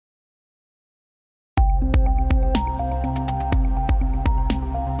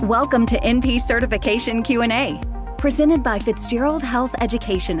Welcome to NP Certification Q&A, presented by Fitzgerald Health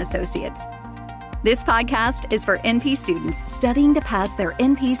Education Associates. This podcast is for NP students studying to pass their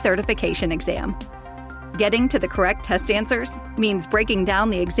NP certification exam. Getting to the correct test answers means breaking down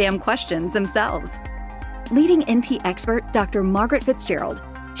the exam questions themselves. Leading NP expert Dr. Margaret Fitzgerald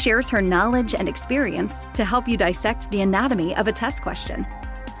shares her knowledge and experience to help you dissect the anatomy of a test question,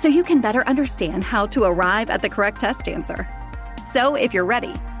 so you can better understand how to arrive at the correct test answer. So if you're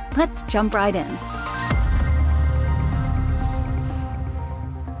ready, let's jump right in.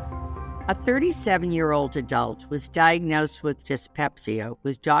 A 37-year-old adult was diagnosed with dyspepsia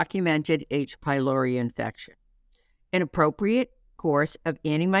with documented H. pylori infection. An appropriate course of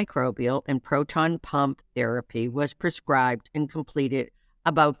antimicrobial and proton pump therapy was prescribed and completed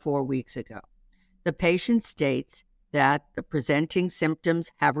about 4 weeks ago. The patient states that the presenting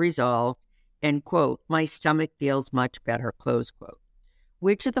symptoms have resolved and, quote, "my stomach feels much better," close quote.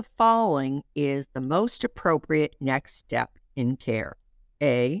 Which of the following is the most appropriate next step in care?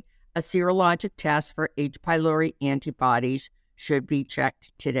 A serologic test for H. pylori antibodies should be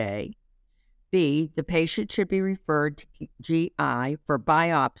checked today. B, the patient should be referred to GI for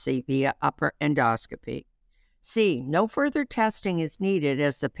biopsy via upper endoscopy. C, no further testing is needed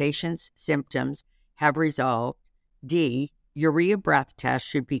as the patient's symptoms have resolved. D, urea breath test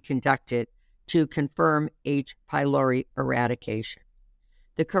should be conducted to confirm H. pylori eradication.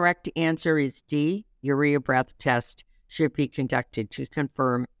 The correct answer is D, urea breath test should be conducted to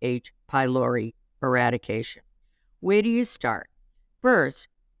confirm H. pylori eradication. Where do you start? First,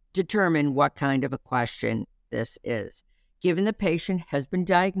 determine what kind of a question this is. Given the patient has been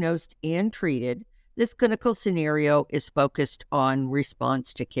diagnosed and treated, this clinical scenario is focused on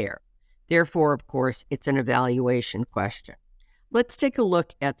response to care. Therefore, of course, it's an evaluation question. Let's take a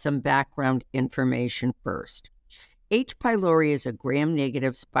look at some background information first. H. pylori is a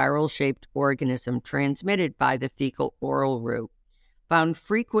gram-negative spiral-shaped organism transmitted by the fecal-oral route, found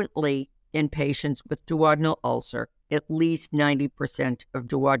frequently in patients with duodenal ulcer. At least 90% of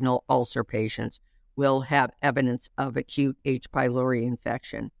duodenal ulcer patients will have evidence of acute H. pylori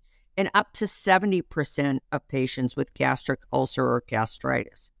infection, and up to 70% of patients with gastric ulcer or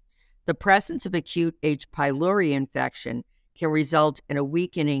gastritis. The presence of acute H. pylori infection can result in a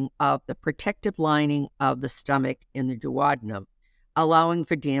weakening of the protective lining of the stomach in the duodenum, allowing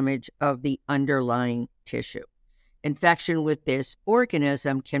for damage of the underlying tissue. Infection with this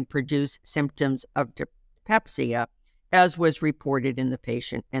organism can produce symptoms of dyspepsia, as was reported in the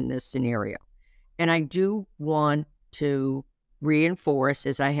patient in this scenario. And I do want to reinforce,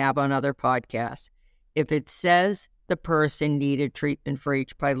 as I have on other podcasts, if it says the person needed treatment for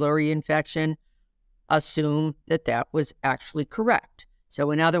H. pylori infection, assume that that was actually correct.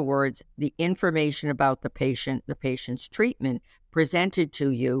 So in other words, the information about the patient's treatment presented to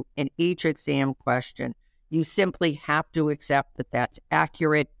you in each exam question, you simply have to accept that that's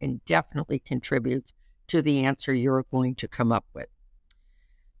accurate and definitely contributes to the answer you're going to come up with.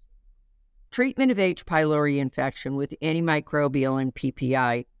 Treatment of H. pylori infection with antimicrobial and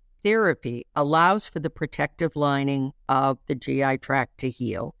PPI therapy allows for the protective lining of the GI tract to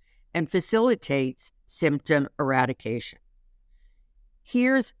heal and facilitates symptom eradication.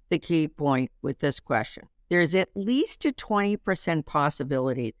 Here's the key point with this question. There's at least a 20%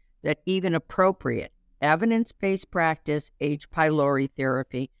 possibility that even appropriate evidence-based practice H. pylori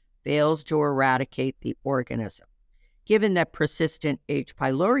therapy fails to eradicate the organism. Given that persistent H.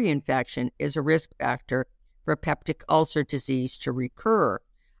 pylori infection is a risk factor for peptic ulcer disease to recur,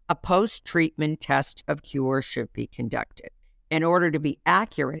 a post-treatment test of cure should be conducted. In order to be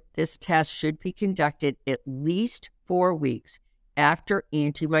accurate, this test should be conducted at least 4 weeks after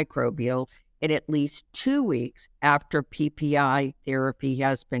antimicrobial and at least 2 weeks after PPI therapy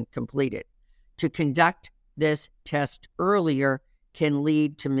has been completed. To conduct this test earlier can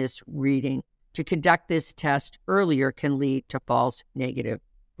lead to misreading. To conduct this test earlier can lead to false negative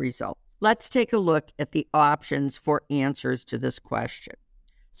results. Let's take a look at the options for answers to this question.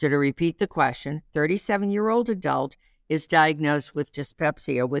 So to repeat the question, 37-year-old adult is diagnosed with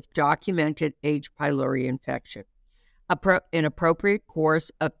dyspepsia with documented H. pylori infection. An appropriate course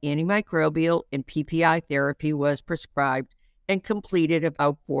of antimicrobial and PPI therapy was prescribed and completed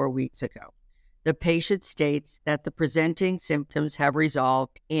about 4 weeks ago. The patient states that the presenting symptoms have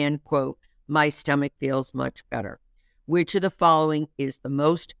resolved and, quote, "my stomach feels much better." Which of the following is the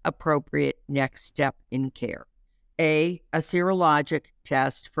most appropriate next step in care? A serologic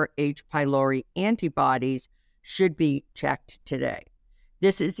test for H. pylori antibodies should be checked today.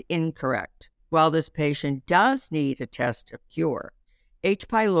 This is incorrect. While this patient does need a test of cure, H.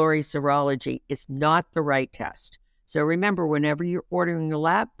 pylori serology is not the right test. So remember, whenever you're ordering a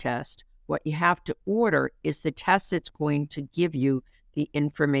lab test, what you have to order is the test that's going to give you the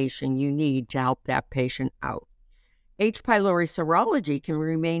information you need to help that patient out. H. pylori serology can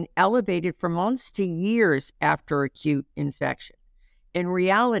remain elevated for months to years after acute infection. In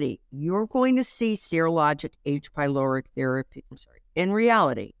reality, you're going to see serologic H. pylori therapy. In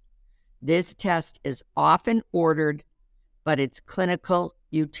reality, this test is often ordered, but its clinical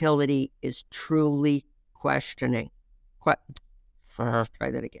utility is truly questioning.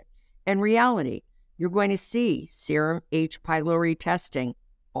 Try that again. In reality, you're going to see serum H. pylori testing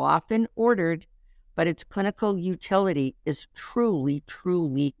often ordered, but its clinical utility is truly,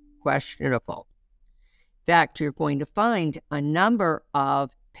 truly questionable. In fact, you're going to find a number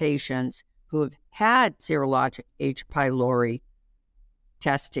of patients who have had serologic H. pylori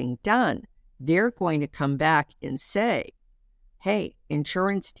testing done. They're going to come back and say, hey,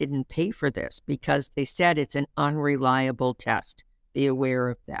 insurance didn't pay for this because they said it's an unreliable test. Be aware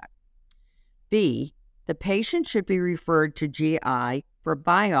of that. B, the patient should be referred to GI for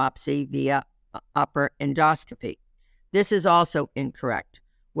biopsy via upper endoscopy. This is also incorrect.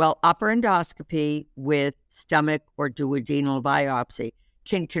 While upper endoscopy with stomach or duodenal biopsy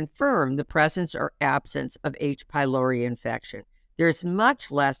can confirm the presence or absence of H. pylori infection, there's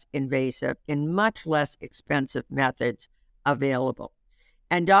much less invasive and much less expensive methods available.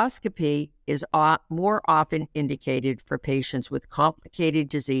 Endoscopy is more often indicated for patients with complicated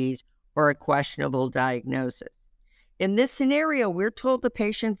disease or a questionable diagnosis. In this scenario, we're told the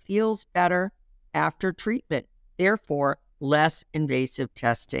patient feels better after treatment. Therefore, less invasive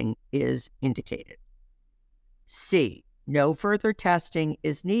testing is indicated. C, no further testing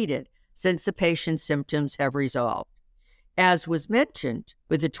is needed since the patient's symptoms have resolved. As was mentioned,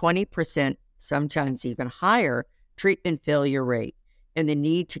 with a 20%, sometimes even higher, treatment failure rate and the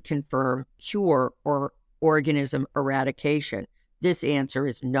need to confirm cure or organism eradication, this answer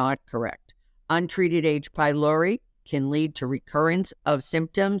is not correct. Untreated H. pylori can lead to recurrence of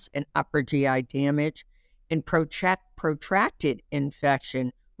symptoms and upper GI damage, and protracted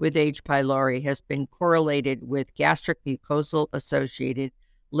infection with H. pylori has been correlated with gastric mucosal associated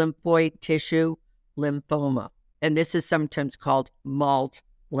lymphoid tissue lymphoma, and this is sometimes called MALT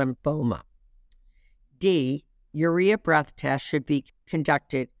lymphoma. D, urea breath test should be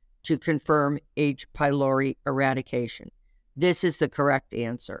conducted to confirm H. pylori eradication. This is the correct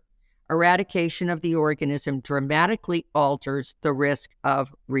answer. Eradication of the organism dramatically alters the risk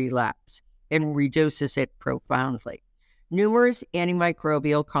of relapse and reduces it profoundly. Numerous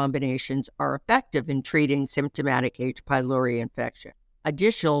antimicrobial combinations are effective in treating symptomatic H. pylori infection.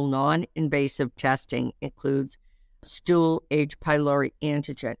 Additional non-invasive testing includes stool H. pylori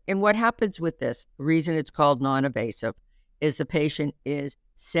antigen. And what happens with this, the reason it's called non-invasive, is the patient is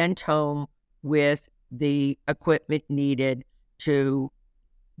sent home with the equipment needed to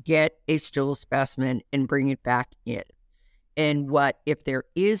get a stool specimen and bring it back in. And if there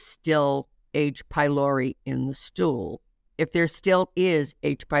is still H. pylori in the stool, if there still is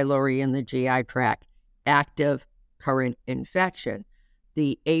H. pylori in the GI tract, active current infection,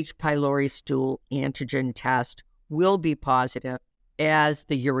 the H. pylori stool antigen test will be positive, as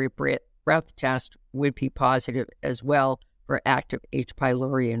the urea breath test would be positive as well for active H.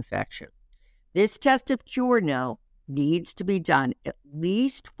 pylori infection. This test of cure now needs to be done at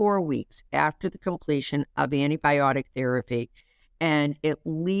least 4 weeks after the completion of antibiotic therapy and at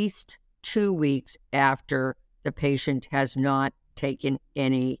least 2 weeks after the patient has not taken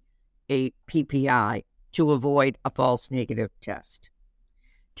a PPI to avoid a false negative test.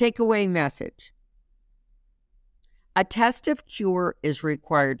 Takeaway message. A test of cure is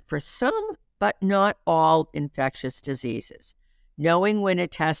required for some, but not all infectious diseases. Knowing when a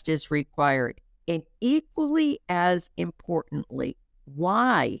test is required, and equally as importantly,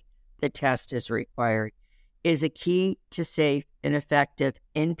 why the test is required, is a key to safe and effective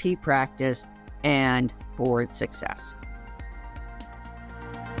NP practice and board success.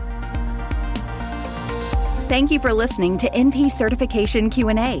 Thank you for listening to NP Certification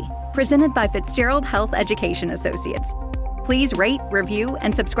Q&A, presented by Fitzgerald Health Education Associates. Please rate, review,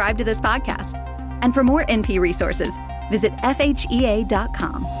 and subscribe to this podcast. And for more NP resources, visit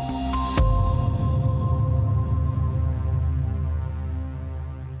FHEA.com.